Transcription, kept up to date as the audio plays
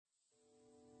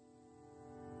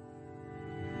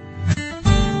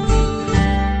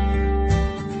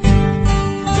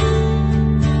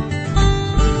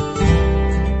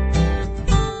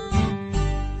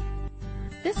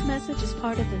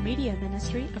media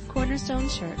ministry of Cornerstone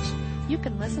Church. You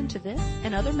can listen to this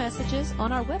and other messages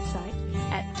on our website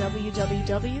at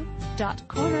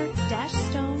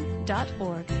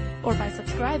www.corner-stone.org or by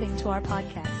subscribing to our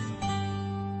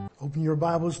podcast. Open your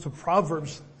Bibles to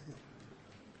Proverbs.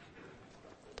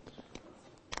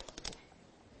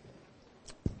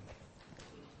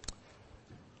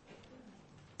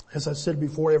 As I said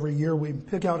before, every year we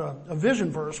pick out a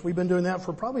vision verse. We've been doing that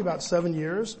for probably about 7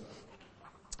 years.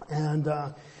 And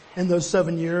in those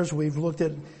 7 years, we've looked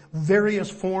at various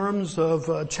forms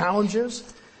of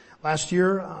challenges. Last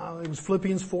year, it was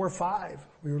Philippians 4:5.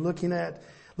 We were looking at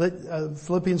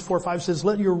Philippians 4:5 says,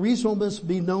 "Let your reasonableness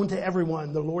be known to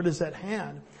everyone. The Lord is at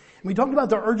hand." And we talked about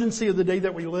the urgency of the day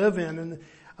that we live in. And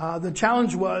the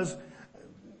challenge was,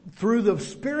 through the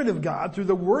Spirit of God, through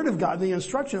the Word of God, the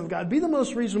instruction of God, be the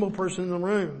most reasonable person in the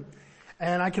room.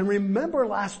 And I can remember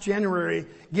last January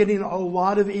getting a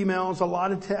lot of emails, a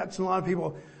lot of texts, and a lot of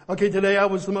people, okay, today I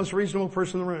was the most reasonable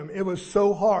person in the room. It was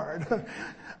so hard.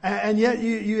 And yet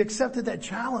you accepted that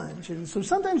challenge. And so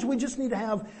sometimes we just need to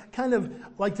have kind of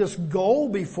like this goal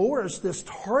before us, this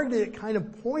target kind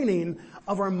of pointing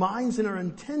of our minds and our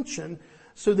intention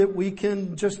so that we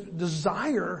can just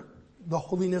desire the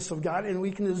holiness of God and we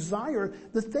can desire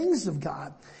the things of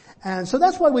God. And so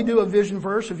that's why we do a vision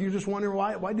verse. If you're just wondering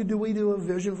why do we do a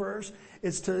vision verse?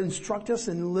 It's to instruct us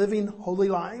in living holy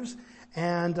lives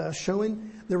and showing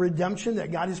the redemption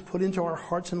that God has put into our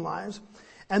hearts and lives.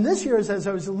 And this year, as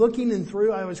I was looking and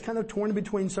through, I was kind of torn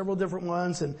between several different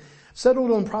ones and settled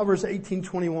on Proverbs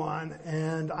 18:21.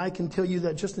 And I can tell you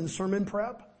that just in sermon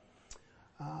prep,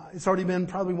 it's already been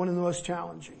probably one of the most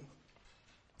challenging.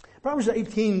 Proverbs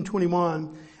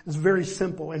 18:21 is very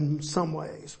simple in some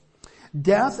ways.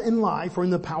 Death and life are in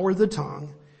the power of the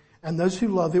tongue, and those who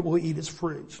love it will eat its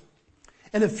fruits.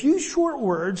 In a few short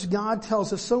words, God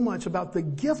tells us so much about the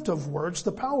gift of words,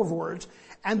 the power of words,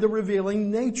 and the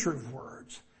revealing nature of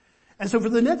words. And so for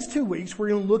the next 2 weeks, we're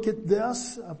going to look at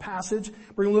this passage.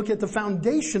 We're going to look at the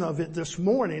foundation of it this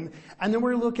morning, and then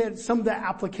we're going to look at some of the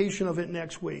application of it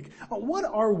next week. What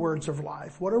are words of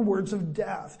life? What are words of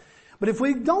death? But if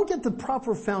we don't get the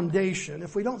proper foundation,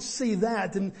 if we don't see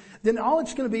that, then all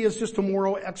it's going to be is just a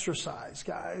moral exercise,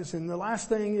 guys. And the last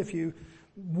thing, if you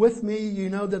with me, you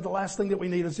know that the last thing that we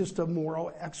need is just a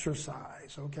moral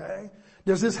exercise, okay?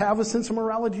 Does this have a sense of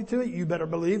morality to it? You better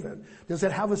believe it. Does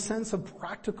it have a sense of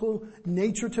practical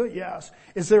nature to it? Yes.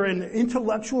 Is there an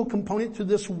intellectual component to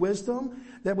this wisdom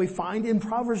that we find in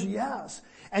Proverbs? Yes.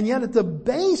 And yet at the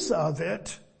base of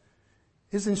it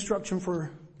is instruction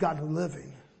for godly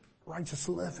living. Righteous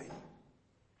living.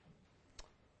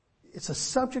 It's a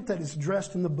subject that is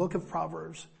addressed in the book of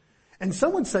Proverbs. And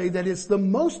some would say that it's the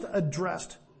most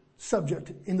addressed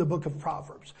subject in the book of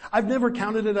Proverbs. I've never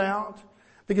counted it out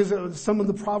because some of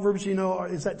the Proverbs,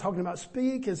 is that talking about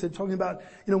speak? Is it talking about,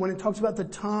 when it talks about the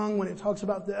tongue, when it talks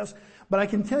about this? But I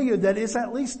can tell you that it's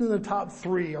at least in the top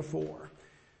 3 or 4.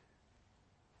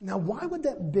 Now, why would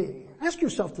that be? Ask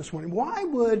yourself this morning, why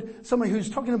would somebody who's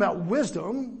talking about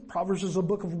wisdom, Proverbs is a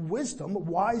book of wisdom,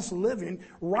 wise living,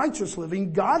 righteous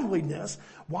living, godliness,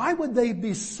 why would they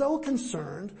be so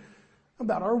concerned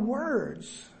about our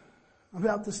words,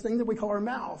 about this thing that we call our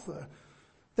mouth,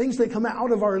 things that come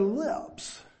out of our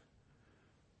lips?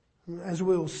 As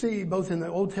we'll see both in the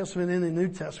Old Testament and the New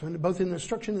Testament, both in the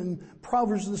instruction in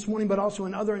Proverbs this morning, but also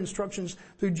in other instructions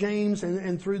through James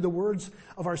and through the words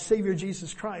of our Savior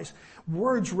Jesus Christ,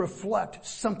 words reflect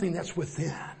something that's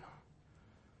within.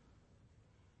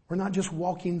 We're not just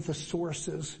walking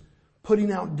thesauruses,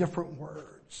 putting out different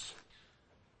words.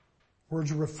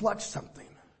 Words reflect something.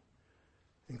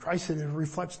 And Christ said it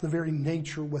reflects the very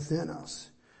nature within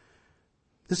us.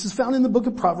 This is found in the book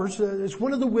of Proverbs. It's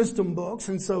one of the wisdom books.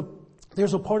 And so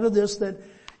there's a part of this that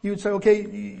you would say, okay,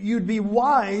 you'd be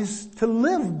wise to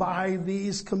live by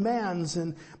these commands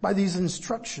and by these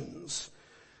instructions.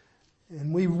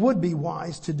 And we would be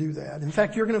wise to do that. In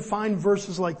fact, you're going to find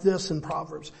verses like this in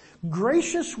Proverbs.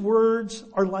 Gracious words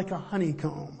are like a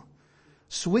honeycomb,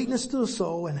 sweetness to the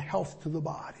soul and health to the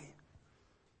body.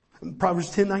 Proverbs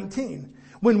 10:19.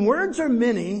 When words are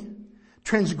many,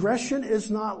 transgression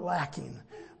is not lacking,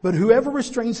 but whoever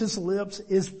restrains his lips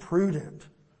is prudent.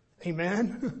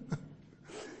 Amen.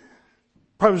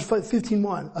 Proverbs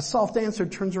 15:1. A soft answer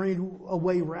turns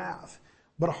away wrath,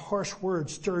 but a harsh word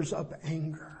stirs up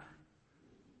anger.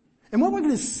 And what we're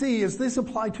going to see is this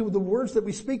apply to the words that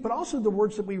we speak, but also the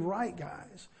words that we write,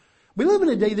 guys. We live in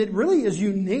a day that really is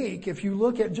unique if you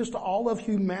look at just all of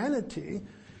humanity,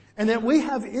 and that we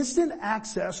have instant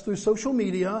access through social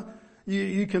media.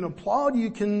 You can applaud, you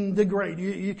can degrade,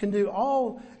 you can do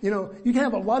all, you can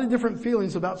have a lot of different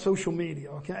feelings about social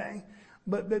media, okay?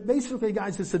 But basically,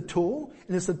 guys, it's a tool,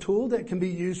 and it's a tool that can be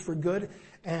used for good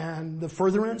and the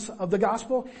furtherance of the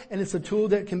gospel, and it's a tool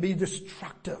that can be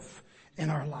destructive in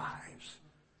our lives.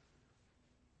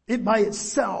 It by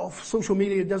itself, social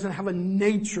media doesn't have a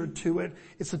nature to it.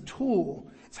 It's a tool.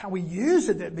 It's how we use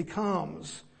it that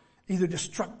becomes either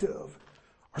destructive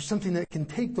or something that can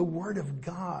take the Word of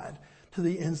God to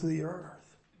the ends of the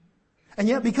earth. And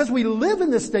yet, because we live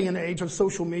in this day and age of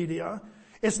social media,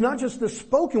 it's not just the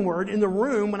spoken word in the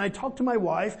room when I talk to my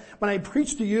wife, when I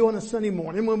preach to you on a Sunday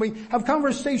morning, when we have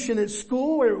conversation at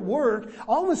school or at work,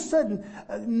 all of a sudden,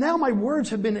 now my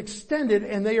words have been extended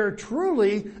and they are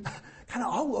truly kind of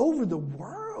all over the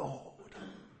world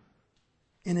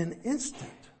in an instant.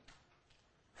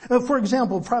 For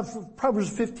example, Proverbs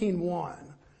 15:1.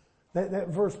 That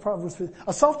verse, Proverbs 15.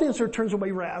 A soft answer turns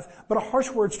away wrath, but a harsh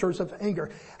word stirs up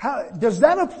anger. How does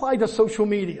that apply to social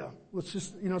media? Let's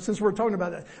just, since we're talking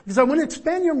about that. Because I want to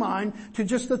expand your mind to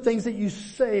just the things that you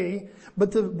say,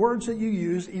 but the words that you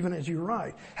use even as you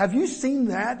write. Have you seen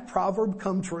that proverb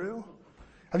come true?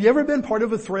 Have you ever been part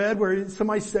of a thread where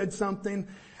somebody said something?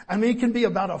 I mean, it can be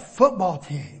about a football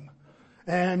team.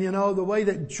 And the way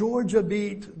that Georgia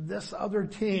beat this other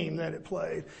team that it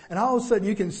played. And all of a sudden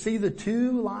you can see the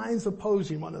two lines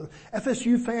opposing one another.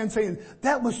 FSU fans saying,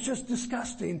 that was just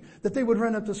disgusting that they would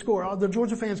run up the score. All the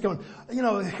Georgia fans going,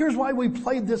 here's why we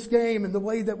played this game and the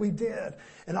way that we did.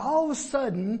 And all of a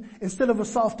sudden, instead of a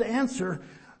soft answer,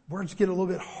 words get a little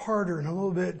bit harder and a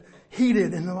little bit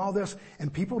heated and all this.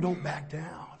 And people don't back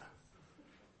down.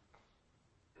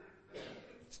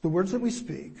 It's the words that we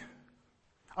speak.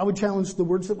 I would challenge the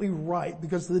words that we write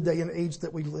because of the day and age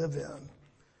that we live in.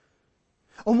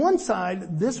 On one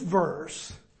side, this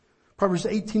verse, Proverbs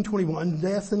 18:21,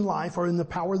 death and life are in the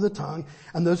power of the tongue,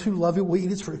 and those who love it will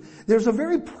eat its fruit. There's a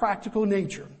very practical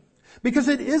nature. Because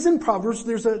it is in Proverbs,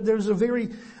 there's a very,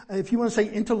 if you want to say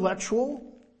intellectual,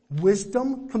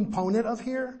 wisdom component of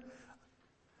here.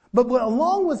 But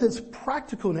along with its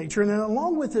practical nature and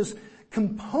along with this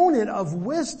component of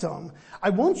wisdom,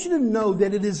 I want you to know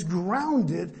that it is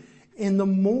grounded in the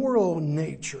moral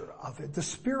nature of it, the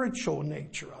spiritual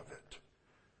nature of it.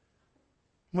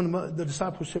 One of the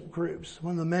discipleship groups,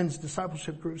 one of the men's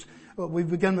discipleship groups, we've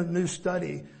begun a new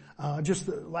study just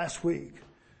last week.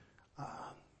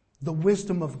 The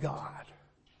wisdom of God.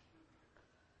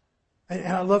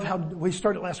 And I love how we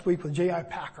started last week with J.I.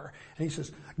 Packer. And he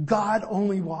says, God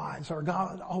only wise, or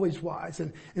God always wise.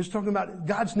 And it's talking about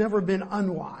God's never been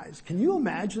unwise. Can you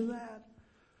imagine that?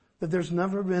 That there's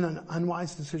never been an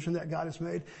unwise decision that God has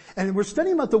made. And we're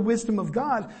studying about the wisdom of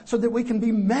God so that we can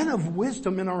be men of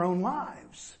wisdom in our own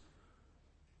lives.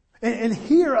 And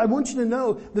here I want you to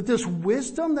know that this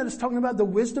wisdom that is talking about, the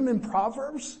wisdom in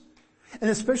Proverbs, and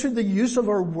especially the use of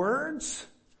our words,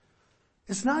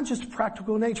 it's not just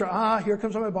practical nature. Here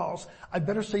comes my boss. I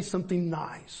better say something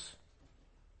nice.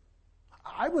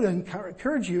 I would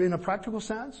encourage you in a practical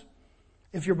sense,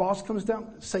 if your boss comes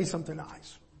down, say something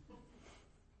nice.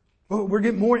 Well, we're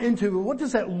getting more into what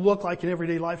does that look like in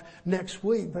everyday life next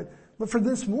week. But for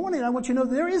this morning, I want you to know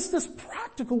there is this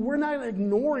practical. We're not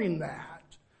ignoring that.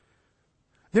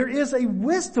 There is a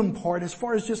wisdom part as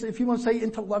far as just, if you want to say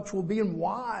intellectual, being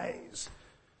wise.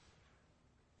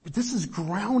 But this is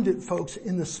grounded, folks,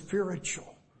 in the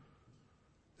spiritual.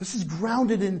 This is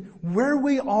grounded in where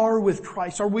we are with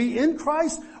Christ. Are we in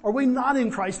Christ? Are we not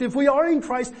in Christ? If we are in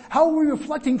Christ, how are we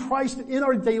reflecting Christ in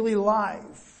our daily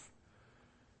life?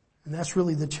 And that's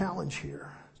really the challenge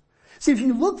here. See, if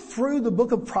you look through the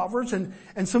book of Proverbs and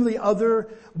some of the other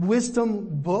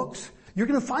wisdom books, you're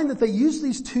going to find that they use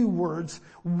these two words,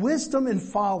 wisdom and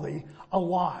folly, a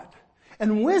lot.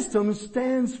 And wisdom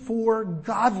stands for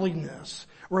godliness,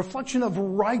 a reflection of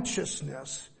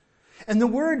righteousness. And the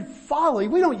word folly,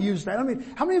 we don't use that. I mean,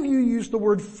 how many of you used the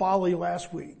word folly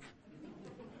last week?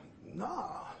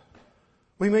 No.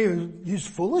 We may have used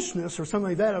foolishness or something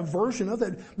like that, a version of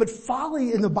it. But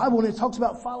folly in the Bible, when it talks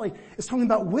about folly, it's talking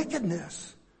about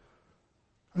wickedness.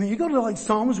 I mean, you go to like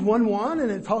Psalms 1:1 and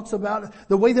it talks about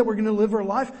the way that we're going to live our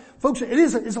life. Folks,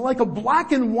 it's like a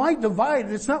black and white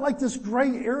divide. It's not like this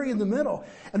gray area in the middle.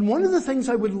 And one of the things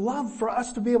I would love for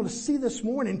us to be able to see this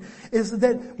morning is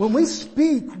that when we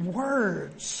speak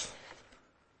words,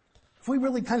 if we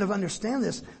really kind of understand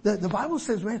this, the Bible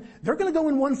says, man, they're going to go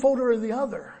in one folder or the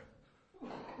other.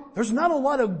 There's not a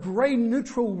lot of gray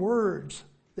neutral words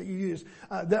that you use.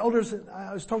 The elders,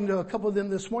 I was talking to a couple of them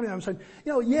this morning. I was saying,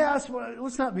 yes, well,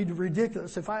 let's not be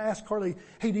ridiculous. If I ask Carly,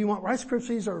 hey, do you want Rice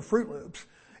Krispies or Fruit Loops?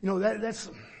 That's,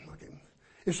 okay.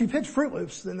 If she picks Fruit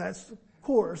Loops, then that's, of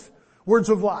course, words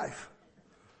of life.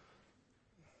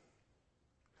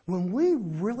 When we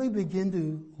really begin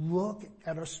to look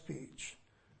at our speech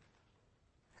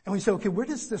and we say, okay, where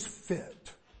does this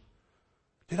fit?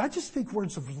 Did I just speak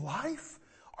words of life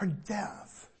or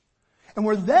death? And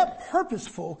we're that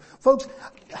purposeful, folks.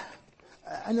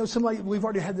 I know we've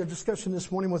already had the discussion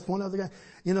this morning with one other guy,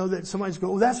 that somebody's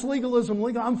going, oh, that's legalism,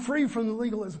 I'm free from the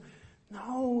legalism.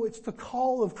 No, it's the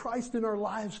call of Christ in our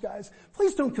lives, guys.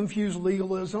 Please don't confuse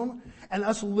legalism and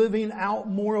us living out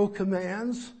moral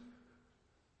commands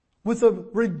with a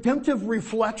redemptive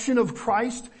reflection of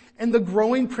Christ and the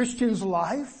growing Christian's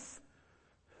life.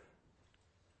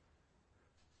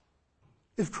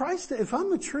 If I'm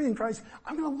maturing in Christ,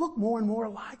 I'm going to look more and more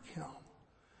like Him.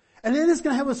 And it is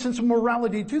going to have a sense of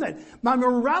morality to that. My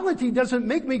morality doesn't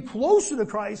make me closer to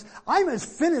Christ. I'm as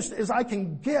finished as I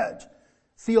can get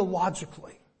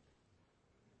theologically.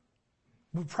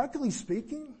 But practically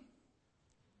speaking,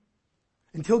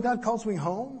 until God calls me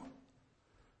home,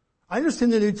 I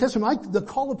understand the New Testament, the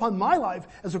call upon my life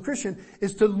as a Christian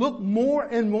is to look more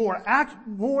and more, act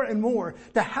more and more,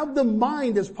 to have the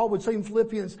mind, as Paul would say in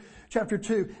Philippians chapter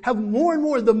 2, have more and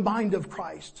more the mind of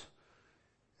Christ.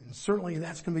 And certainly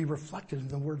that's going to be reflected in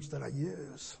the words that I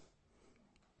use.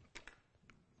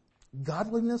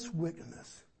 Godliness,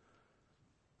 wickedness.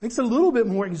 Makes it a little bit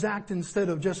more exact instead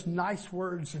of just nice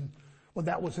words and, well,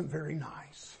 that wasn't very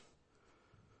nice.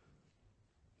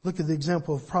 Look at the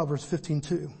example of Proverbs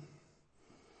 15:2.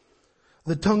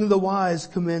 The tongue of the wise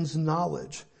commends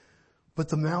knowledge, but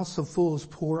the mouths of fools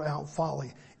pour out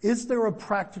folly. Is there a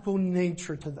practical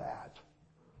nature to that?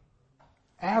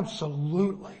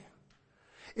 Absolutely.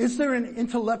 Is there an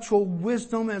intellectual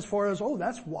wisdom as far as, oh,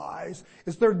 that's wise?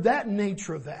 Is there that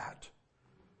nature of that?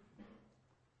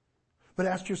 But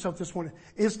ask yourself this morning,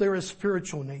 is there a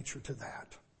spiritual nature to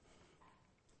that?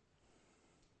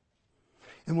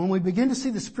 And when we begin to see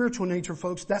the spiritual nature,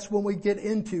 folks, that's when we get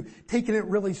into taking it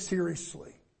really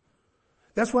seriously.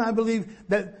 That's why I believe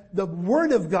that the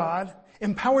Word of God,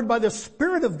 empowered by the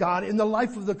Spirit of God in the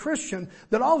life of the Christian,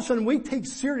 that all of a sudden we take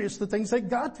serious the things that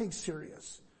God takes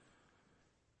serious.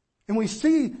 And we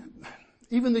see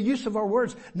even the use of our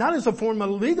words, not as a form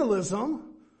of legalism,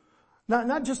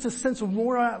 not just a sense of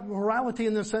morality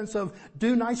in the sense of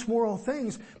do nice moral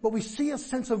things, but we see a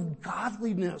sense of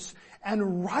godliness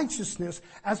and righteousness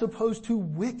as opposed to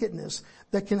wickedness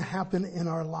that can happen in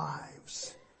our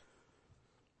lives.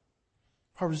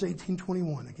 Proverbs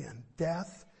 18:21 again.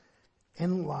 Death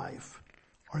and life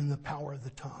are in the power of the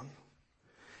tongue,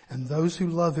 and those who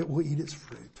love it will eat its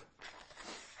fruit.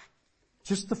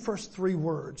 Just the first three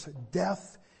words,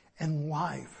 death and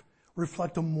life,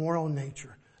 reflect a moral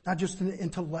nature, not just an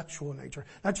intellectual nature,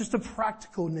 not just a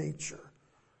practical nature.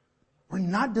 We're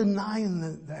not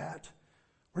denying that.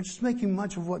 We're just making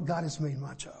much of what God has made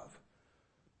much of.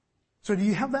 So do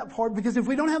you have that part? Because if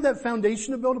we don't have that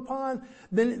foundation to build upon,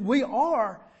 then we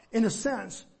are, in a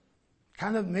sense,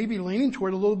 kind of maybe leaning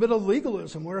toward a little bit of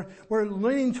legalism. We're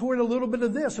leaning toward a little bit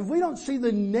of this. If we don't see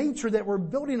the nature that we're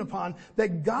building upon,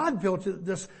 that God built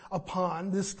this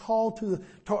upon, this call to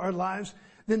our lives,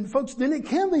 then folks, then it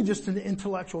can be just an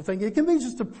intellectual thing. It can be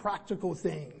just a practical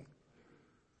thing.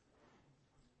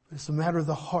 It's a matter of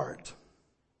the heart.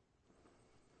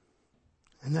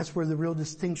 And that's where the real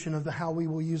distinction of how we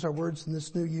will use our words in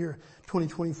this new year,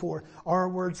 2024. Our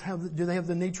words do they have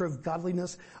the nature of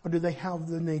godliness or do they have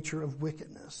the nature of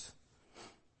wickedness?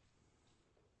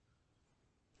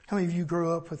 How many of you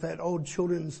grew up with that old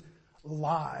children's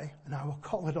lie, and I will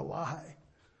call it a lie?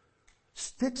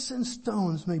 Sticks and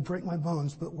stones may break my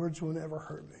bones, but words will never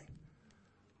hurt me.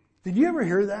 Did you ever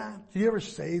hear that? Did you ever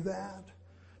say that?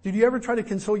 Did you ever try to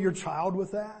console your child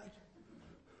with that?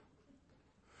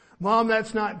 Mom,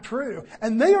 that's not true.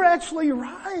 And they are actually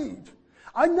right.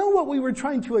 I know what we were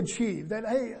trying to achieve. That,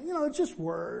 hey, it's just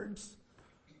words.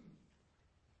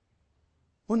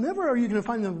 Well, never are you going to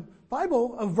find in the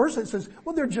Bible a verse that says,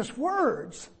 well, they're just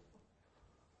words.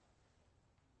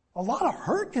 A lot of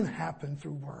hurt can happen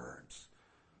through words.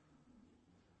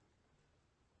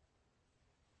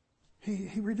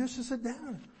 He reduces it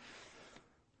down.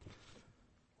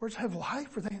 Words have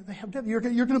life or they have death. You're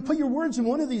going to put your words in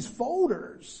one of these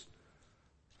folders.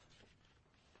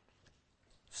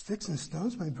 Sticks and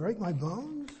stones may break my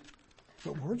bones,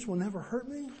 but words will never hurt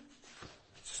me.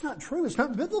 It's just not true. It's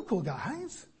not biblical,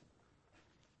 guys.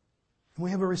 And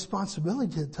we have a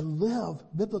responsibility to live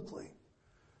biblically.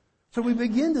 So we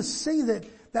begin to see that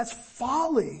that's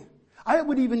folly. I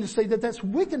would even say that that's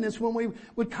wickedness when we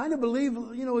would kind of believe,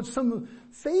 it's some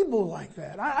fable like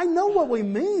that. I know what we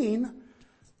mean,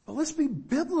 but let's be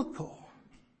biblical.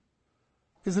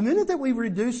 Because the minute that we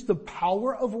reduce the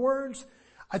power of words,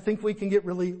 I think we can get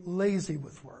really lazy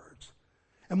with words.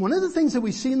 And one of the things that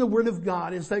we see in the Word of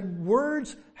God is that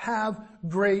words have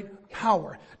great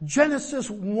power. Genesis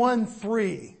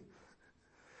 1:3.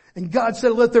 And God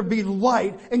said, let there be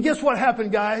light. And guess what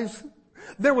happened, guys?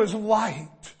 There was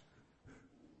light.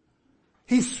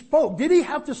 He spoke. Did he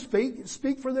have to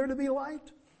speak for there to be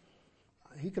light?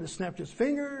 He could have snapped his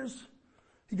fingers.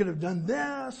 He could have done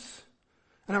this.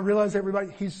 And I realized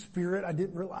he's spirit. I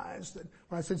didn't realize that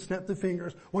when I said snap the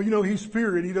fingers, well, he's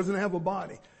spirit. He doesn't have a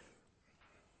body.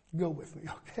 Go with me,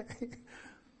 okay?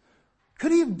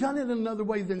 Could he have done it another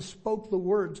way than spoke the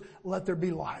words, let there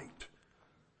be light?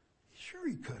 Sure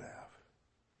he could have.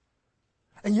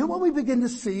 And you know what we begin to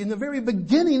see in the very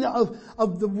beginning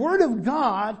of the Word of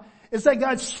God is that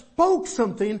God spoke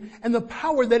something and the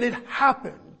power that it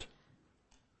happened.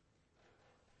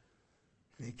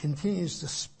 And he continues to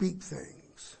speak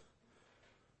things.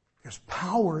 There's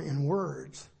power in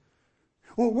words.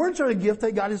 Well, words are a gift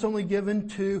that God has only given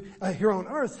to, here on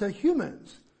earth, to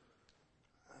humans.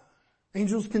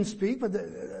 Angels can speak, but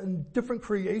different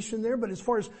creation there. But as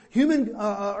far as human,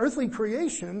 earthly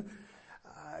creation,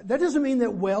 that doesn't mean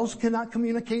that whales cannot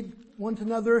communicate one to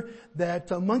another,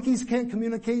 that monkeys can't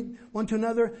communicate one to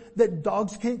another, that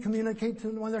dogs can't communicate to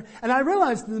one another. And I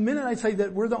realize the minute I say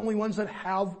that we're the only ones that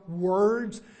have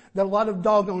words, that a lot of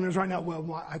dog owners right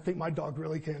now, I think my dog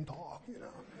really can talk.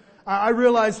 I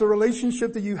realize the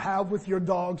relationship that you have with your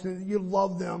dogs and that you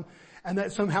love them and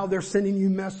that somehow they're sending you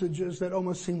messages that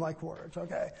almost seem like words,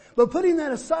 okay? But putting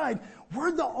that aside,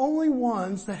 we're the only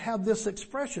ones that have this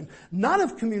expression. Not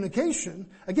of communication.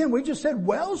 Again, we just said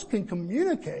whales can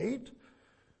communicate.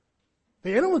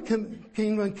 The animal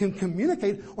kingdom can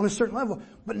communicate on a certain level,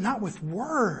 but not with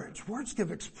words. Words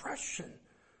give expression.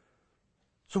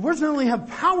 So words not only have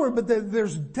power, but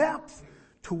there's depth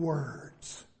to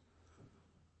words.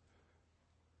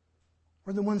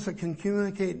 We're the ones that can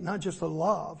communicate not just a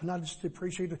love, not just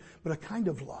appreciate it, but a kind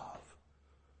of love.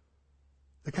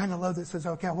 The kind of love that says,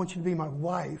 okay, I want you to be my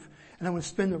wife, and I want to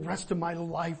spend the rest of my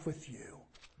life with you.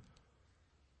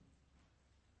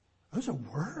 Those are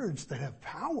words that have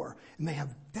power, and they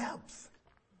have depth.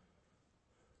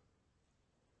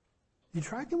 You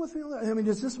tracking with me on that? I mean,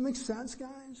 does this make sense,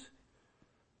 guys?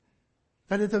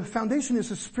 That the foundation is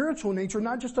a spiritual nature,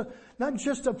 not just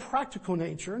a practical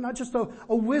nature, not just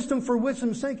a wisdom for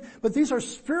wisdom's sake, but these are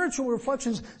spiritual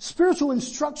reflections, spiritual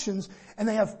instructions, and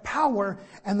they have power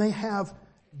and they have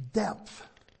depth.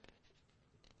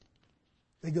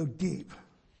 They go deep.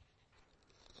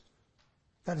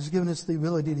 God has given us the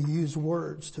ability to use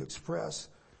words to express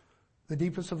the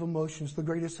deepest of emotions, the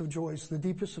greatest of joys, the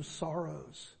deepest of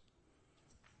sorrows.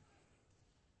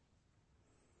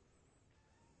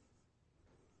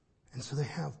 And so they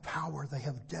have power, they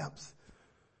have depth,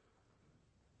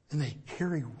 and they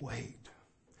carry weight.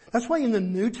 That's why in the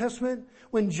New Testament,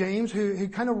 when James, who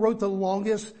kind of wrote the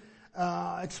longest,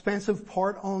 expansive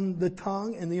part on the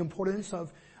tongue and the importance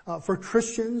of, for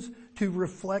Christians to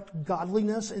reflect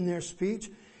godliness in their speech,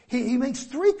 he makes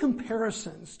three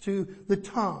comparisons to the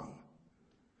tongue.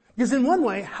 Because in one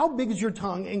way, how big is your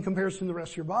tongue in comparison to the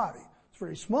rest of your body? It's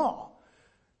very small.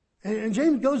 And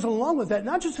James goes along with that,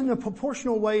 not just in a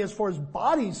proportional way as far as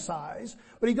body size,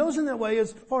 but he goes in that way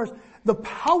as far as the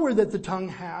power that the tongue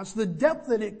has, the depth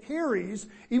that it carries,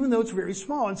 even though it's very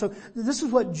small. And so this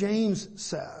is what James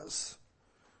says.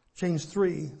 James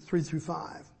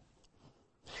 3:3-5.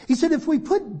 He said, if we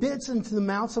put bits into the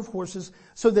mouths of horses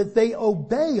so that they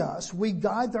obey us, we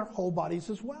guide their whole bodies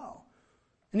as well.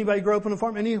 Anybody grow up on a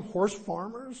farm? Any horse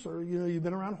farmers? Or, you've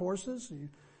been around horses?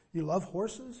 You love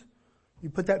horses? You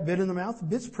put that bit in the mouth, the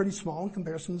bit's pretty small in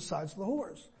comparison to the size of the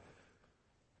horse.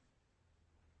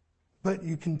 But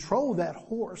you control that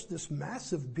horse, this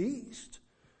massive beast,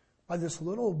 by this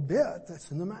little bit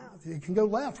that's in the mouth. It can go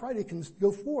left, right? It can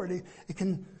go forward. It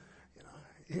can,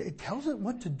 it tells it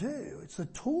what to do. It's a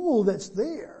tool that's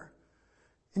there.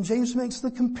 And James makes the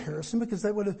comparison because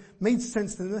that would have made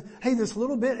sense to them. Hey, this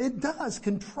little bit, it does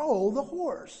control the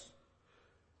horse.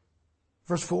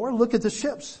 Verse 4, look at the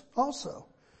ships also.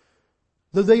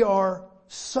 Though they are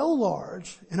so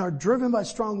large and are driven by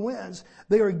strong winds,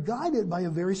 they are guided by a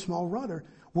very small rudder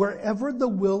wherever the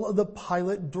will of the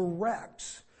pilot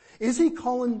directs. Is he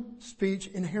calling speech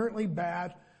inherently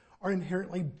bad or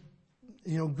inherently,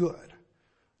 good?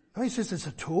 No, he says it's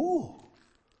a tool.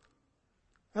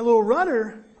 That little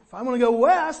rudder, if I want to go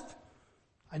west,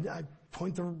 I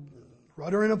point the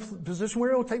rudder in a position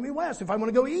where it will take me west. If I want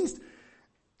to go east,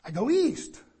 I go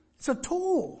east. It's a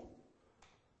tool.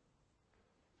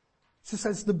 It just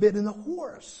says the bit in the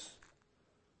horse.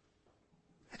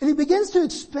 And he begins to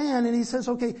expand and he says,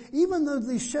 okay, even though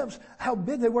these ships, how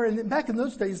big they were, and back in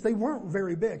those days, they weren't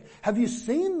very big. Have you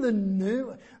seen the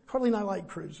new, Carly and I like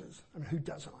cruises. I mean, who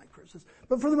doesn't like cruises?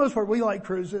 But for the most part, we like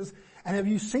cruises. And have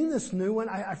you seen this new one?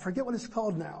 I forget what it's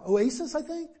called now. Oasis, I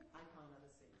think?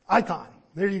 Icon.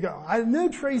 There you go. I knew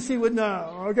Tracy would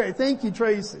know. Okay, thank you,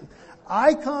 Tracy.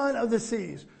 Icon of the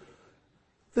Seas.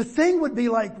 The thing would be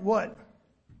like, what?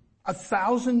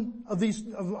 1,000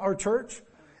 of our church?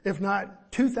 If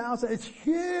not 2,000. It's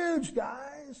huge,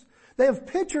 guys. They have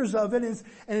pictures of it, and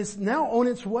it's now on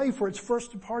its way for its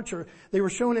first departure. They were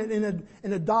showing it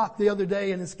in a dock the other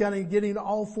day, and it's getting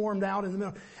all formed out in the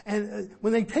middle. And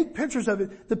when they take pictures of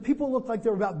it, the people look like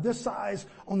they're about this size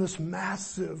on this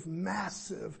massive,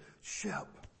 massive ship.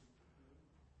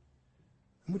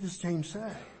 And what does James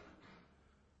say?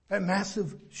 That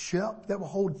massive ship that will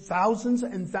hold thousands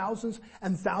and thousands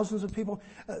and thousands of people.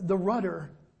 The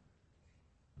rudder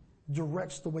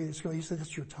directs the way it's going. He said,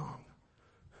 that's your tongue.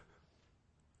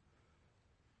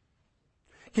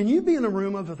 Can you be in a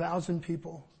room of 1,000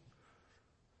 people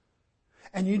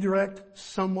and you direct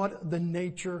somewhat the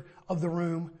nature of the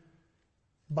room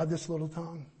by this little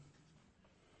tongue?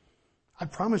 I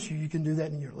promise you can do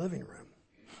that in your living room.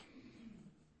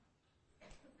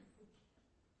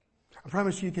 I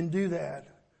promise you can do that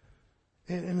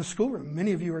in the schoolroom.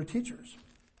 Many of you are teachers.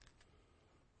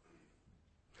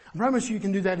 I promise you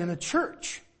can do that in a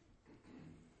church.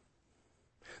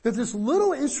 That this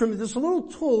little instrument, this little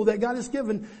tool that God has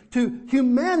given to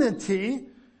humanity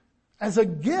as a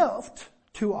gift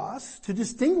to us, to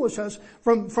distinguish us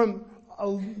from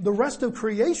the rest of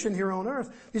creation here on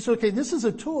earth. He said, okay, this is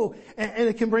a tool and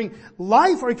it can bring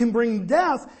life or it can bring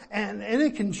death and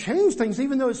it can change things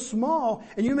even though it's small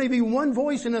and you may be one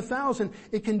voice in 1,000.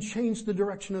 It can change the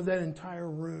direction of that entire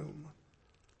room.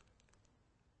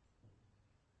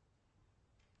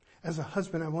 As a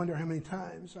husband, I wonder how many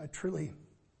times I truly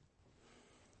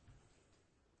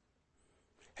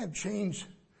have changed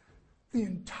the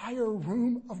entire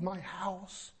room of my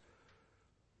house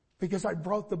because I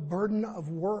brought the burden of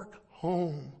work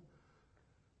home.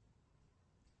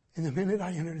 And the minute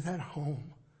I entered that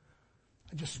home,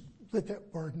 I just let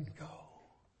that burden go.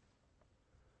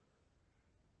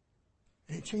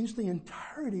 And it changed the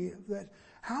entirety of that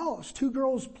house. 2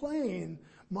 girls playing,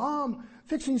 mom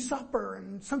fixing supper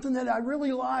and something that I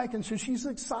really like, and so she's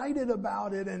excited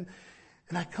about it, and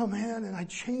I come in and I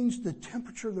change the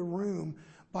temperature of the room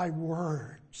by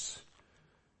words.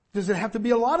 Does it have to be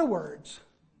a lot of words?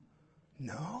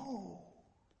 No.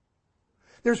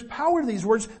 There's power to these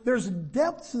words. There's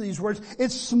depth to these words.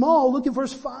 It's small. Look at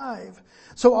verse 5.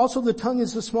 So also the tongue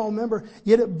is a small member,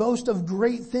 yet it boasts of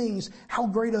great things. How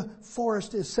great a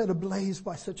forest is set ablaze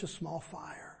by such a small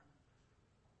fire.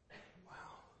 Wow.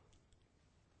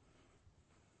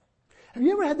 Have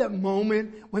you ever had that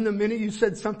moment when the minute you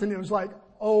said something it was like,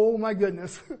 oh my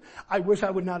goodness, I wish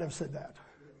I would not have said that.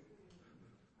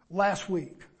 Last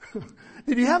week.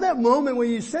 Did you have that moment where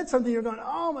you said something, you're going,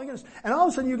 oh my goodness, and all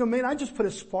of a sudden you go, man, I just put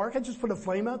a spark, I just put a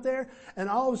flame out there, and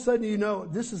all of a sudden you know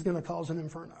this is going to cause an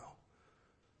inferno.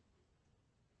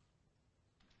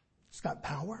 It's got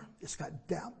power, it's got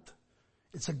depth,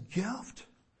 it's a gift,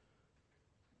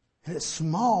 and it's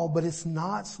small, but it's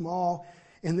not small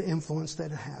in the influence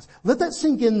that it has. Let that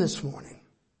sink in this morning.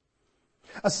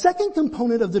 A second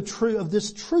component of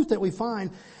this truth that we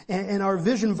find in our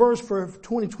vision verse for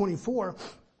 2024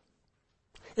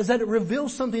 is that it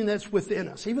reveals something that's within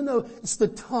us. Even though it's the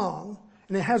tongue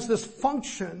and it has this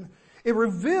function, it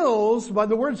reveals by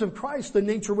the words of Christ the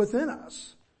nature within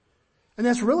us. And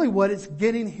that's really what it's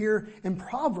getting here in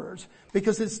Proverbs,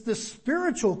 because it's the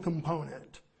spiritual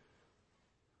component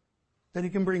that it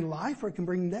can bring life or it can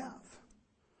bring death.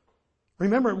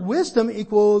 Remember, wisdom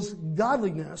equals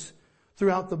godliness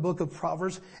throughout the book of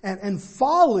Proverbs, and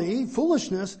folly,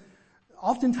 foolishness,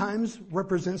 oftentimes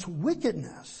represents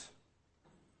wickedness.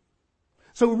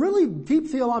 So a really deep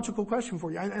theological question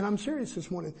for you, and I'm serious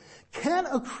this morning. Can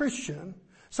a Christian,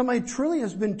 somebody truly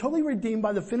has been totally redeemed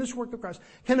by the finished work of Christ,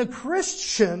 can a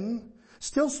Christian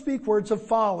still speak words of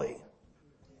folly?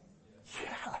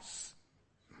 Yes.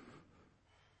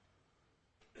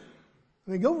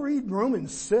 I mean, go read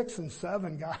Romans 6 and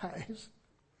 7, guys.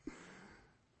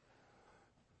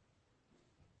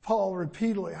 Paul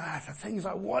repeatedly, the things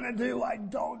I want to do, I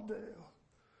don't do.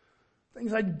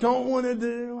 Things I don't want to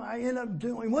do, I end up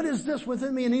doing. What is this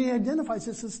within me? And he identifies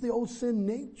this as the old sin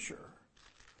nature.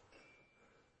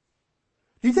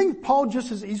 Do you think Paul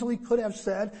just as easily could have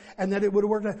said, and that it would have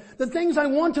worked out, the things I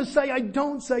want to say, I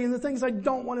don't say, and the things I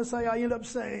don't want to say, I end up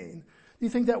saying? Do you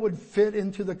think that would fit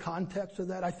into the context of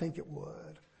that? I think it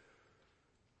would.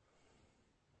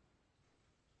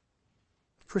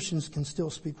 Christians can still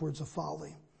speak words of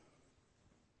folly.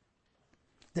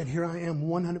 That here I am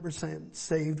 100%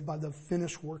 saved by the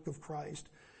finished work of Christ,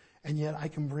 and yet I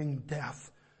can bring death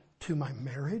to my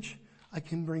marriage. I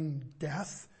can bring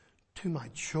death to my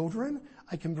children.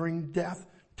 I can bring death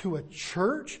to a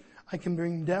church. I can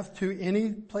bring death to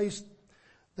any place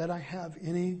that I have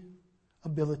any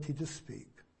ability to speak.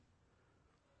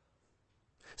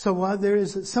 So while there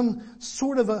is some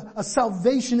sort of a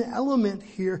salvation element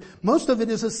here, most of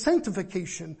it is a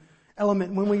sanctification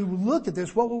element. When we look at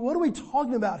this, what are we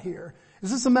talking about here? Is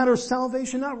this a matter of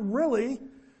salvation? Not really.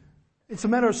 It's a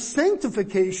matter of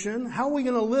sanctification. How are we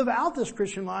going to live out this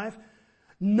Christian life?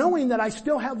 Knowing that I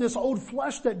still have this old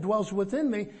flesh that dwells within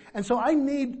me. And so I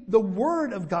need the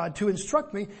Word of God to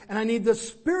instruct me, and I need the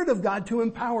Spirit of God to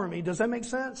empower me. Does that make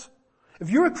sense?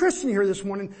 If you're a Christian here this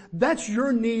morning, that's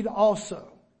your need also.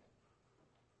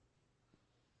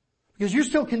 Because you're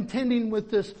still contending with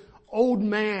this old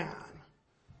man,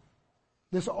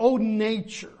 this old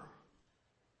nature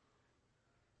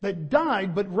that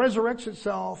died but resurrects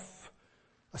itself,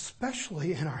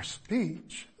 especially in our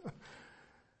speech,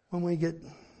 when we get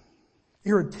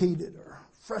irritated or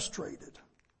frustrated.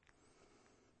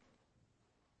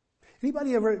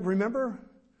 Anybody ever remember?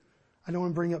 I don't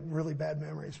want to bring up really bad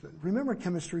memories, but remember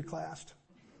chemistry class?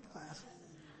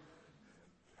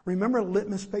 Remember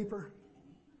litmus paper?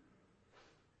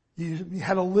 You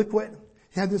had a liquid,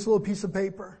 you had this little piece of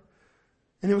paper,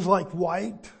 and it was like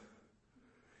white.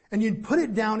 And you'd put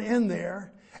it down in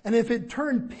there, and if it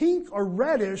turned pink or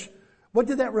reddish, what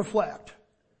did that reflect?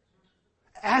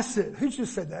 Acid. Who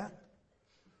just said that?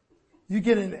 You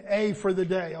get an A for the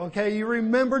day, okay? You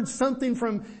remembered something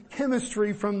from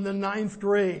chemistry from the 9th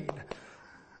grade.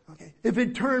 Okay. If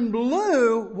it turned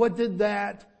blue, what did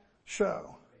that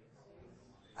show?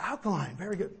 Alkaline.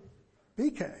 Very good.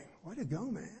 BK. Way to go,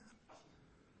 man.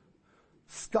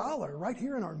 Scholar right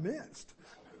here in our midst.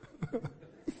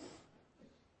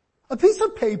 A piece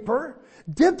of paper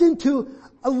dipped into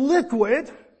a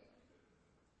liquid,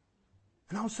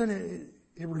 and all of a sudden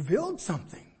it revealed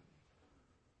something.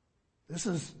 This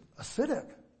is acidic.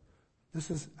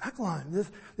 This is alkaline.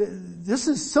 This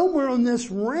is somewhere on this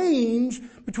range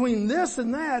between this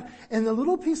and that, and the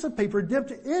little piece of paper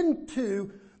dipped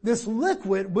into this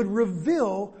liquid would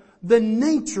reveal the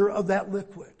nature of that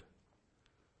liquid.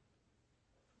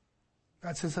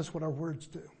 God says that's what our words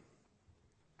do.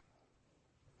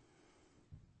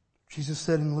 Jesus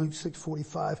said in Luke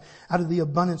 6:45, out of the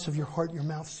abundance of your heart, your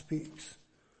mouth speaks.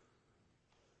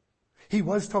 He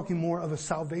was talking more of a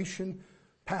salvation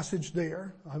passage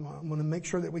there. I want to make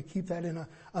sure that we keep that in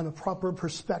a proper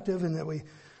perspective, and that we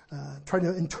try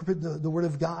to interpret the Word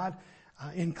of God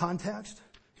in context.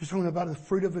 He's talking about the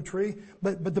fruit of a tree,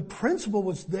 but the principle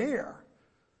was there.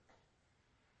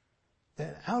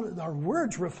 That our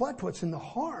words reflect what's in the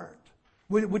heart.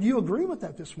 Would you agree with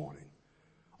that this morning?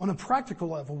 On a practical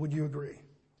level, would you agree?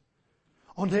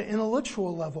 On the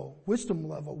intellectual level, wisdom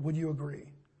level, would you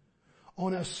agree?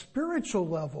 On a spiritual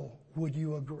level, would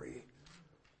you agree?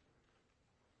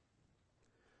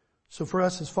 So for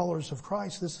us as followers of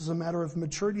Christ, this is a matter of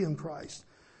maturity in Christ,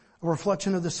 a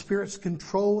reflection of the Spirit's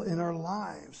control in our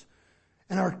lives.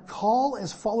 And our call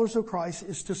as followers of Christ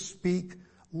is to speak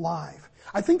life.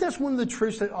 I think that's one of the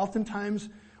truths that oftentimes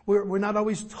we're not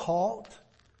always taught.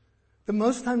 But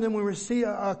most of the time when we see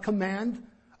a command,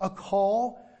 a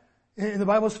call, in the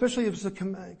Bible, especially if it's a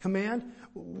command,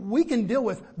 we can deal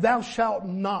with thou shalt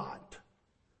not.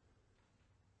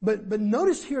 But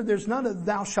notice here there's not a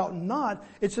thou shalt not.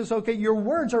 It says, okay, your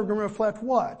words are going to reflect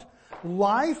what?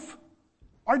 Life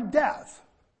or death.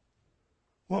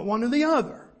 One or the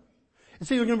other.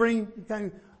 It's either going to bring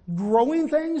kind of growing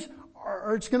things,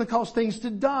 or it's going to cause things to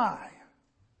die.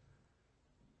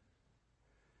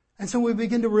 And so we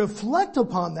begin to reflect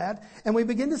upon that, and we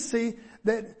begin to see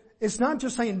that it's not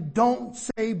just saying don't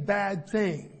say bad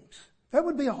things. That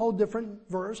would be a whole different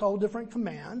verse, a whole different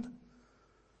command.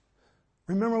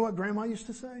 Remember what Grandma used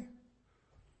to say?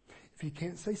 If you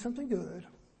can't say something good,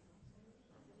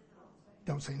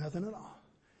 don't say nothing at all.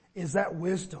 Is that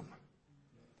wisdom?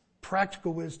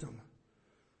 Practical wisdom.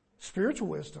 Spiritual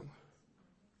wisdom.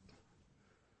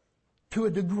 To a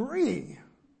degree,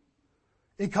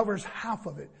 it covers half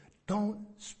of it. Don't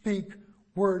speak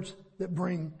words that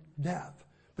bring death.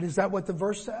 But is that what the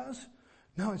verse says?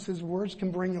 No, it says words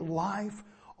can bring life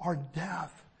or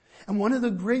death. And one of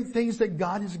the great things that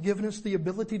God has given us the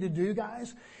ability to do,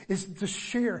 guys, is to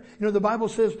share. You know, the Bible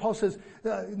says, Paul says,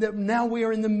 that now we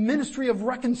are in the ministry of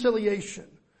reconciliation.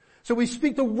 So we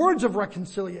speak the words of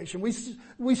reconciliation.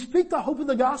 We speak the hope of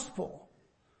the gospel.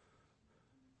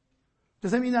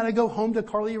 Does that mean that I go home to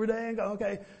Carly every day and go,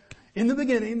 okay, In the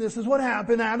beginning, this is what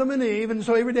happened, Adam and Eve, and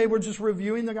so every day we're just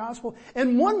reviewing the gospel.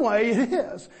 And one way it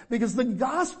is, because the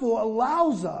gospel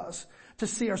allows us to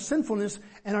see our sinfulness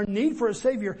and our need for a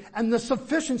Savior and the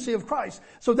sufficiency of Christ.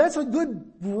 So that's a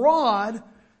good, broad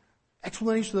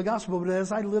explanation of the gospel, but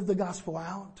as I live the gospel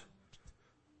out,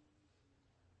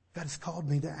 God has called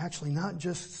me to actually not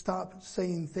just stop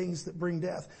saying things that bring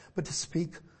death, but to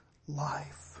speak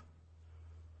life.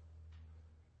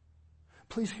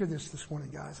 Please hear this morning,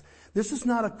 guys. This is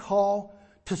not a call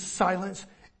to silence.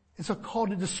 It's a call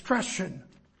to discretion.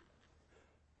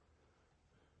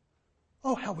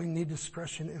 Oh, how we need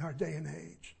discretion in our day and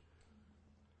age.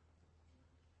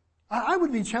 I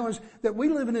would be challenged that we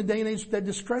live in a day and age that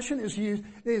discretion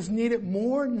is needed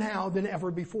more now than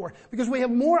ever before. Because we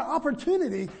have more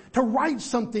opportunity to write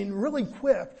something really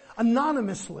quick,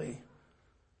 anonymously,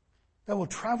 that will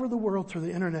travel the world through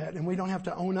the internet, and we don't have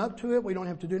to own up to it, we don't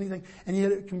have to do anything, and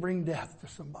yet it can bring death to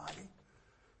somebody.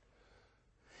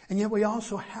 And yet we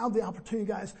also have the opportunity,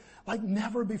 guys, like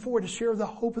never before, to share the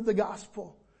hope of the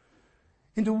gospel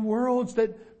into worlds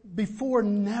that before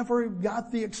never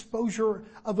got the exposure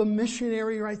of a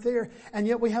missionary right there. And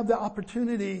yet we have the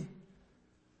opportunity.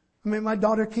 I mean, my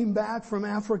daughter came back from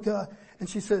Africa and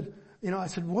she said, I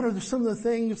said, what are some of the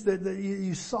things that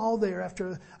you saw there after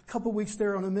a couple of weeks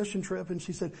there on a mission trip? And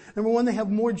she said, number one, they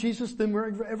have more Jesus than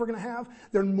we're ever going to have.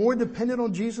 They're more dependent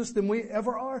on Jesus than we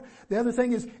ever are. The other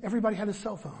thing is everybody had a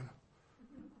cell phone.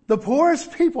 The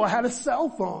poorest people had a cell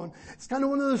phone. It's kind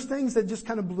of one of those things that just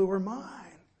kind of blew her mind.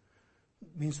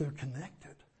 It means they're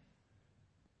connected.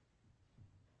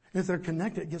 And if they're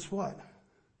connected, guess what?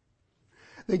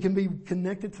 They can be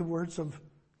connected to words of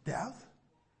death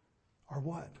or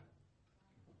what?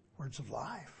 Words of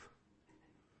life.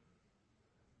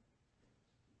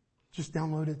 Just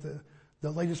downloaded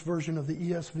the latest version of the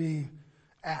ESV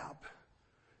app.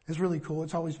 It's really cool.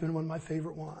 It's always been one of my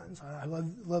favorite ones. I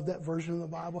love that version of the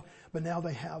Bible. But now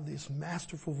they have these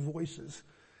masterful voices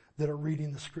that are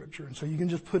reading the scripture. And so you can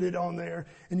just put it on there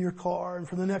in your car, and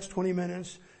for the next 20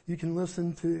 minutes, you can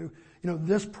listen to,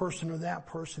 this person or that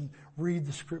person read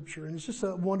the scripture. And it's just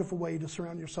a wonderful way to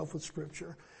surround yourself with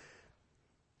scripture.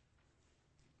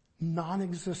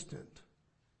 Non-existent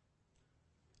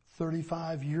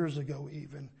 35 years ago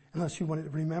even, unless you wanted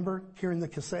to remember carrying the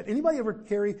cassette. Anybody ever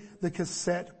carry the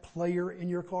cassette player in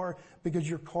your car because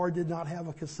your car did not have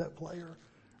a cassette player?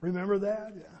 Remember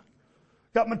that? Yeah.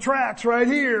 Got my tracks right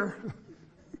here.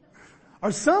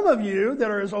 Or some of you that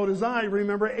are as old as I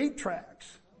remember 8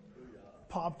 tracks.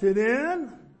 Popped it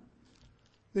in,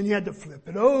 then you had to flip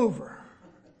it over.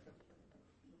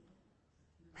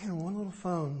 Man, one little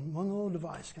phone, one little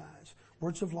device, guys.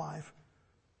 Words of life,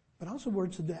 but also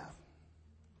words of death.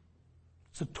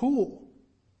 It's a tool.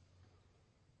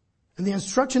 And the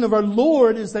instruction of our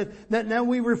Lord is that now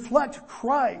we reflect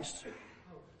Christ.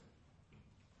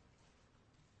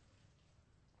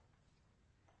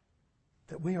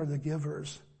 That we are the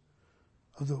givers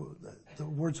of the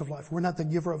words of life. We're not the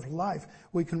giver of life.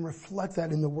 We can reflect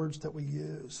that in the words that we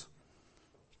use.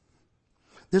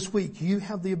 This week, you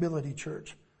have the ability,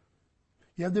 church.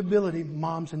 You have the ability,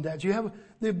 moms and dads. You have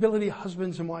the ability,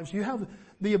 husbands and wives. You have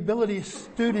the ability,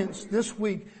 students, this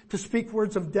week to speak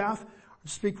words of death,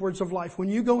 speak words of life. When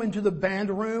you go into the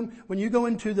band room, when you go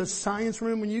into the science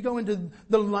room, when you go into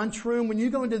the lunch room, when you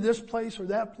go into this place or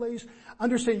that place,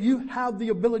 understand you have the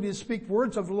ability to speak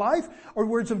words of life or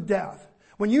words of death.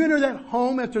 When you enter that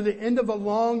home after the end of a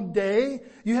long day,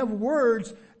 you have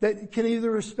words that can either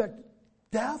respect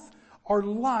death or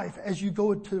life as you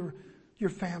go to your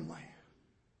family.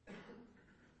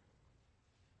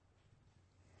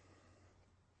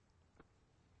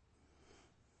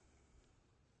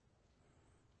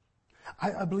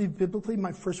 I believe biblically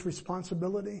my first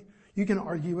responsibility, you can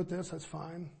argue with this, that's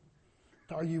fine,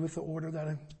 to argue with the order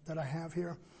that I have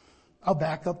here. I'll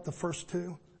back up the first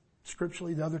 2,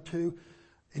 scripturally, the other 2,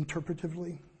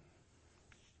 interpretively.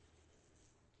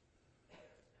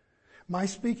 My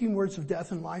speaking words of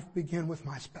death and life begin with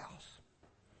my spouse.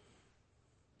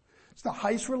 It's the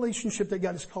highest relationship that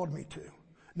God has called me to.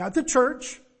 Not the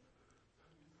church,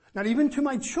 not even to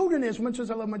my children as much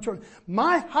as I love my children.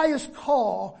 My highest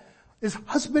call is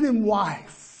husband and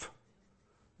wife,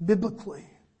 biblically.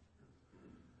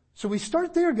 So we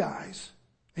start there, guys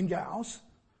and gals.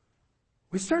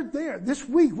 We start there. This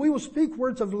week we will speak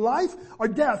words of life or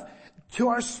death to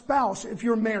our spouse if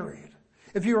you're married.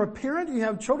 If you're a parent and you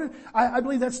have children, I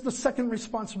believe that's the second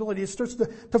responsibility. It starts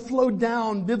to flow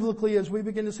down biblically as we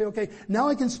begin to say, okay, now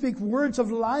I can speak words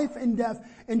of life and death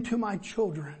into my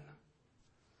children.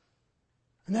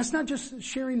 And that's not just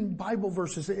sharing Bible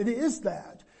verses. It is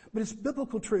that. But it's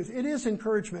biblical truth. It is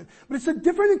encouragement. But it's a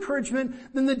different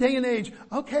encouragement than the day and age.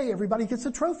 Okay, everybody gets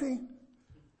a trophy.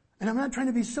 And I'm not trying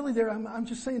to be silly there. I'm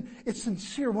just saying it's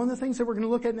sincere. One of the things that we're going to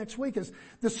look at next week is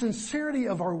the sincerity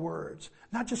of our words,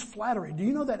 not just flattery. Do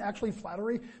you know that actually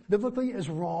flattery biblically is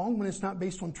wrong when it's not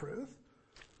based on truth?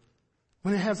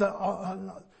 When it has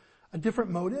a different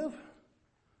motive?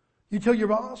 You tell your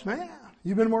boss, man,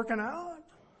 you've been working out?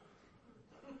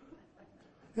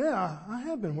 Yeah, I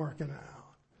have been working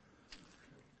out.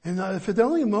 And if the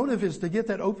only motive is to get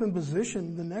that open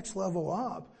position, the next level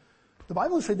up, the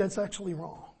Bible says that's actually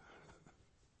wrong.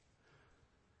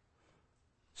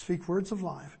 Speak words of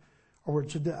life or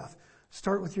words of death.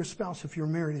 Start with your spouse if you're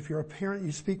married. If you're a parent,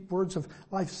 you speak words of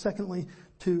life. Secondly,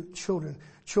 to children.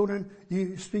 Children,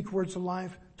 you speak words of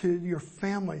life to your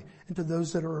family and to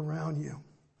those that are around you.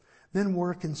 Then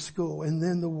work and school, and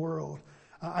then the world.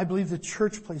 I believe the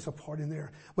church plays a part in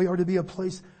there. We are to be a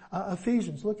place,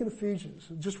 Ephesians. Look at Ephesians,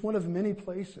 just one of many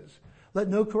places. Let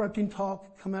no corrupting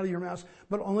talk come out of your mouths,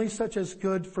 but only such as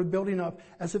good for building up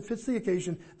as it fits the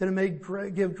occasion, that it may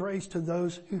give grace to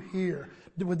those who hear.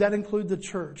 Would that include the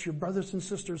church, your brothers and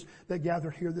sisters that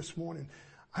gather here this morning?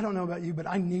 I don't know about you, but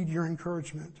I need your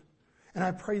encouragement. And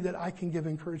I pray that I can give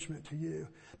encouragement to you.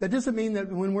 That doesn't mean that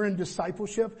when we're in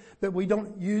discipleship that we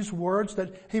don't use words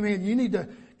that, hey man, you need to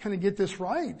kind of get this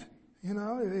right. You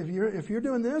know, if you're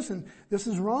doing this and this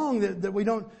is wrong, that we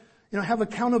don't, have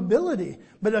accountability.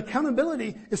 But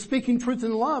accountability is speaking truth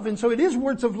in love. And so it is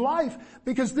words of life,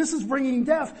 because this is bringing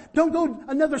death. Don't go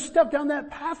another step down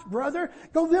that path, brother.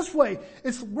 Go this way.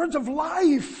 It's words of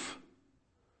life.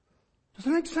 Does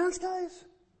that make sense, guys?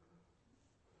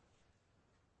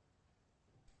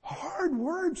 Hard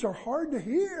words are hard to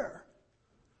hear.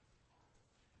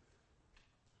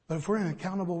 But if we're in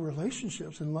accountable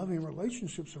relationships and loving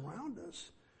relationships around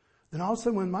us, then all of a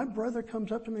sudden when my brother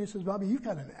comes up to me and says, Bobby, you've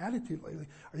got an attitude lately,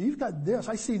 or you've got this,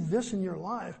 I see this in your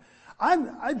life,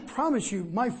 I promise you,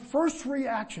 my first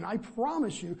reaction,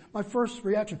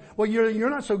 well, you're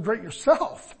not so great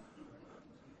yourself.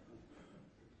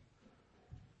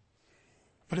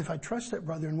 But if I trust that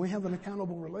brother and we have an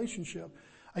accountable relationship,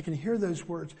 I can hear those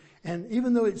words. And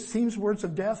even though it seems words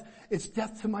of death, it's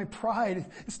death to my pride.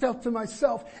 It's death to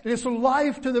myself. And it's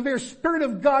life to the very Spirit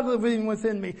of God living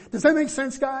within me. Does that make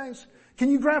sense, guys?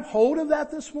 Can you grab hold of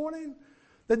that this morning?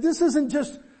 That this isn't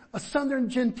just a southern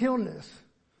genteelness.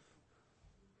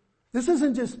 This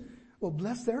isn't just, well,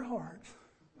 bless their hearts.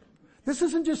 This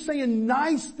isn't just saying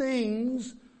nice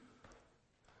things.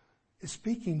 It's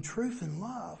speaking truth and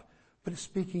love, but it's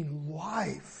speaking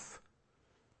life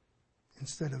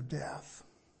instead of death.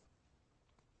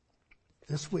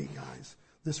 This week, guys,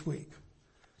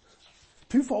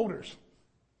 2 folders.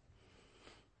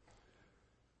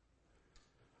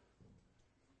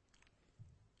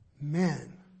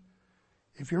 Men,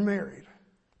 if you're married,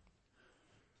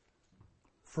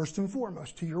 first and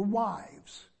foremost, to your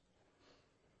wives,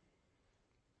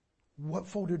 what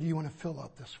folder do you want to fill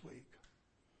up this week?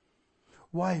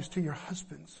 Wives, to your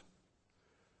husbands,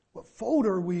 what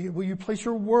folder will you place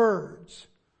your words?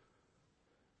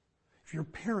 If you're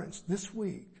parents this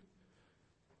week,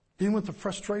 dealing with the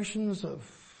frustrations of,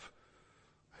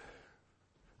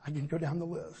 I can go down the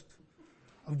list,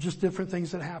 of just different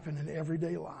things that happen in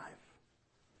everyday life.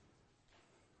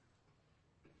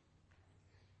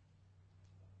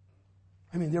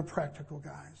 I mean, they're practical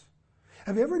guys.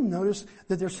 Have you ever noticed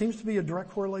that there seems to be a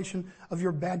direct correlation of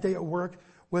your bad day at work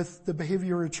with the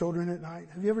behavior of your children at night?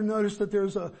 Have you ever noticed that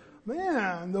there's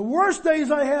the worst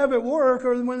days I have at work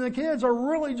are when the kids are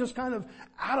really just kind of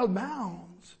out of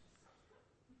bounds.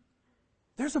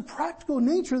 There's a practical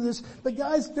nature of this, but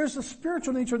guys, there's a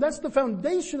spiritual nature. That's the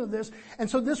foundation of this. And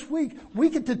so this week, we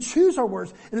get to choose our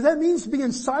words. And if that means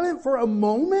being silent for a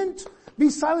moment, be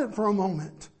silent for a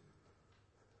moment.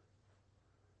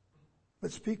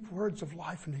 But speak words of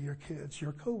life into your kids,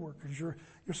 your coworkers, your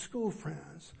school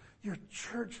friends, your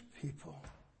church people.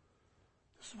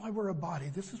 This is why we're a body.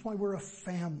 This is why we're a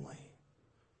family.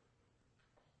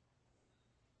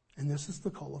 And this is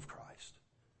the call of Christ.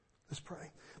 Let's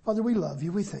pray. Father, we love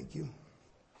you. We thank you.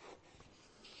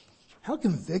 How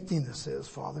convicting this is,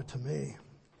 Father, to me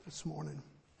this morning.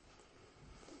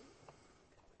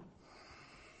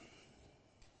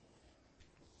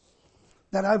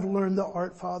 That I've learned the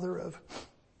art, Father, of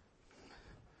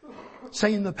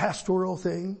saying the pastoral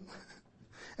thing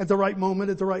at the right moment,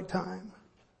 at the right time.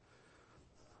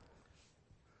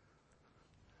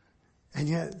 And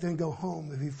yet then go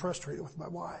home and be frustrated with my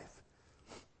wife.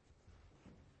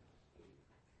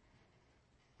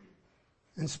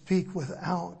 And speak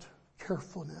without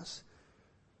carefulness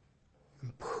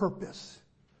and purpose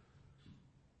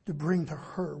to bring to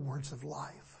her words of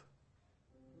life.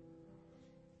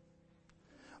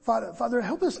 Father,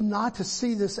 help us not to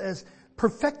see this as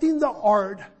perfecting the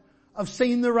art of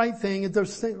saying the right thing at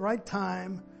the right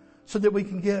time so that we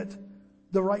can get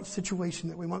the right situation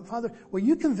that we want. Father, will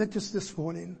you convict us this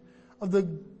morning of the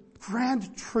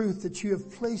grand truth that you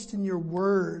have placed in your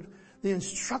word, the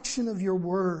instruction of your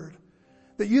word,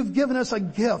 that you've given us a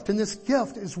gift, and this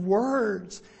gift is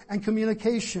words and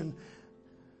communication.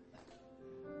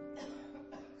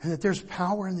 And that there's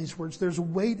power in these words, there's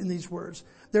weight in these words,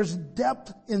 there's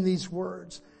depth in these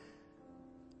words.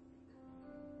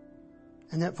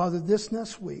 And that, Father, this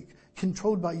next week,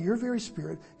 controlled by your very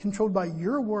Spirit, controlled by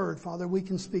your word, Father, we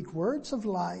can speak words of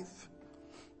life.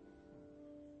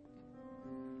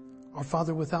 Or,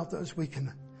 Father, without those, we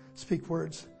can speak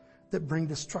words that bring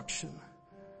destruction.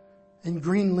 And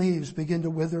green leaves begin to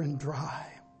wither and dry.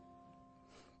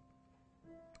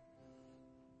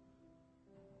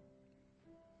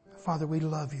 Father, we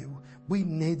love you. We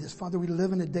need this. Father, we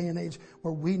live in a day and age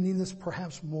where we need this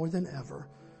perhaps more than ever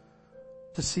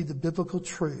to see the biblical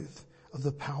truth of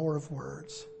the power of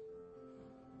words.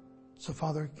 So,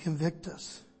 Father, convict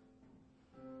us.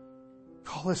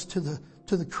 Call us to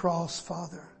the cross,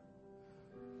 Father.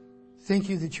 Thank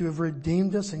you that you have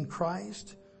redeemed us in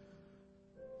Christ.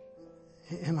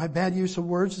 And my bad use of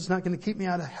words is not going to keep me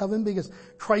out of heaven because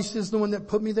Christ is the one that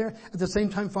put me there. At the same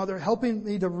time, Father, helping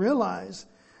me to realize,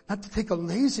 not to take a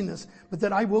laziness, but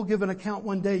that I will give an account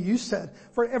one day, you said,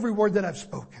 for every word that I've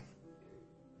spoken.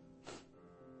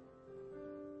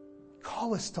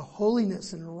 Call us to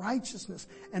holiness and righteousness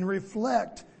and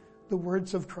reflect the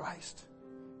words of Christ.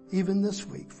 Even this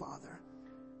week, Father,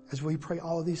 as we pray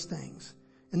all of these things.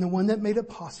 And the one that made it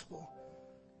possible,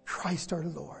 Christ our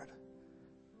Lord.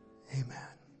 Amen.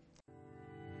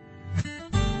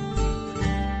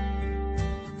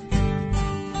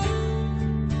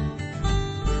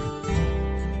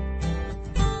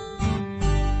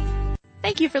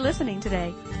 Thank you for listening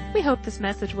today. We hope this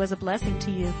message was a blessing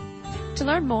to you. To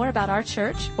learn more about our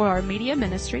church or our media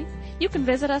ministry, you can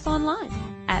visit us online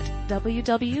at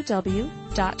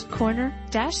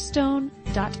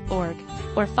www.corner-stone.org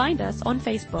or find us on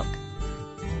Facebook.